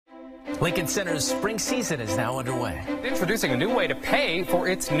Lincoln Center's spring season is now underway. Introducing a new way to pay for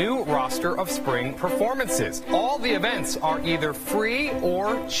its new roster of spring performances. All the events are either free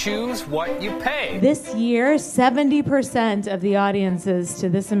or choose what you pay. This year, 70% of the audiences to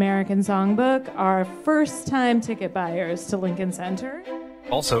This American Songbook are first-time ticket buyers to Lincoln Center.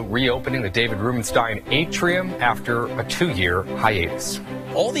 Also reopening the David Rubenstein Atrium after a 2-year hiatus.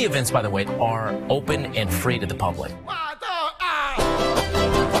 All the events, by the way, are open and free to the public.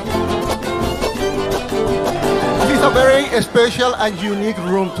 This is a very special and unique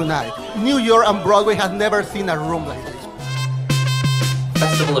room tonight. New York and Broadway has never seen a room like this.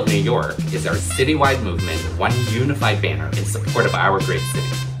 Festival of New York is our citywide movement, one unified banner in support of our great city.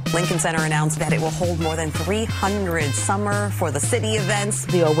 Lincoln Center announced that it will hold more than 300 Summer for the City events.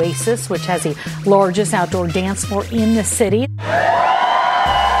 The Oasis, which has the largest outdoor dance floor in the city.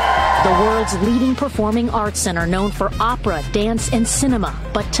 The world's leading performing arts center, known for opera, dance, and cinema.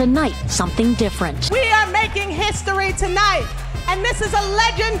 But tonight, something different. We are making history tonight, and this is a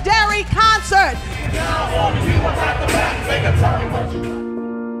legendary concert.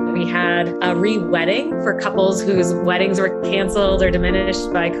 We had a re-wedding for couples whose weddings were canceled or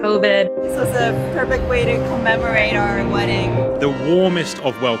diminished by COVID. This was a perfect way to commemorate our wedding. The warmest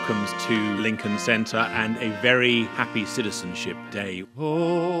of welcomes to Lincoln Center and a very happy Citizenship Day.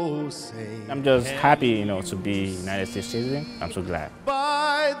 I'm just happy, to be United States citizen. I'm so glad.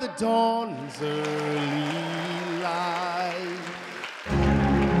 By the dawn's early light.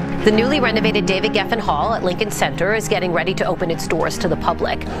 The newly renovated David Geffen Hall at Lincoln Center is getting ready to open its doors to the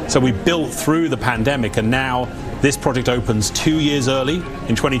public. So we built through the pandemic, and now this project opens 2 years early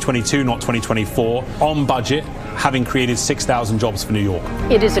in 2022, not 2024, on budget, having created 6,000 jobs for New York.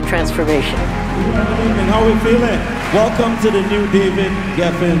 It is a transformation. Good evening, how are we feeling? Welcome to the new David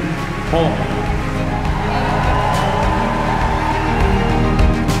Geffen Hall.